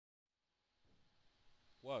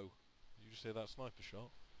Whoa. Did you just hear that sniper shot?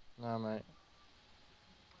 No, mate.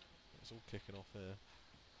 It's all kicking off here.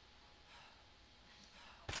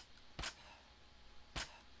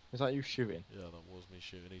 Is that you shooting? Yeah, that was me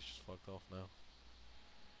shooting. He's just fucked off now.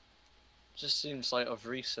 Just seems like of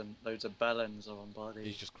recent, loads of bellends are on bodies.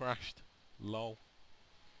 He's just crashed. Lol.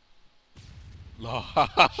 Lol.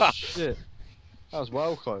 Shit. That was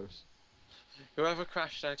well close. Whoever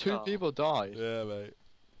crashed their Two car. people died. Yeah, mate.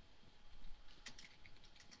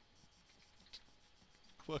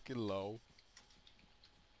 Fucking lol.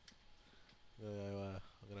 Yeah,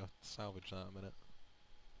 I'm gonna have to salvage that in a minute.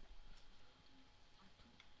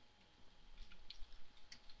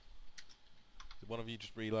 Did one of you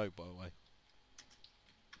just reload, by the way?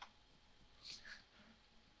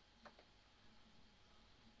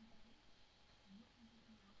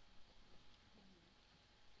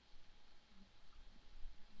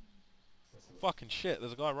 Fucking shit,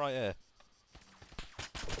 there's a guy right here.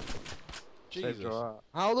 Jesus.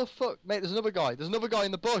 How the fuck? Mate, there's another guy. There's another guy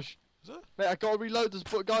in the bush. Is there? Mate, I gotta reload. There's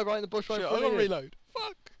a guy right in the bush right Shit, in I front gotta of you. reload.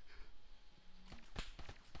 Fuck!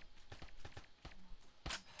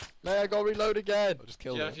 Mate, I gotta reload again. I just Do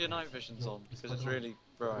killed you him. have your night visions on? Because it's really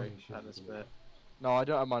bright at this bit. No, I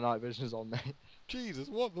don't have my night visions on, mate. Jesus,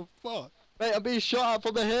 what the fuck? Mate, I'm being shot at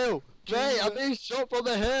from the hill. Mate, I'm being shot from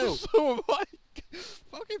the hill. So am I.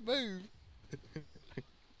 Fucking move.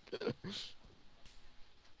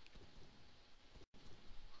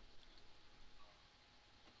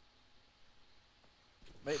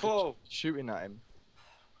 Mate, Whoa. shooting at him.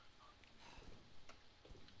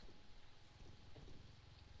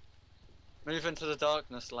 Move into the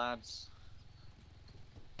darkness, lads.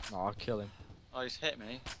 No, I'll kill him. Oh, he's hit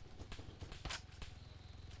me.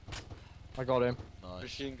 I got him. Nice.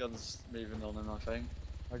 Machine gun's moving on him, I think.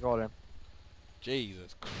 I got him.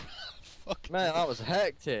 Jesus Christ. Fucking Man, that was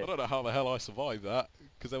hectic. I don't know how the hell I survived that,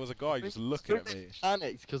 because there was a guy just looking at me.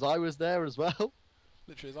 Panicked because I was there as well.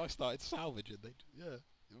 Literally, as I started salvaging, yeah,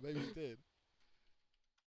 maybe he did.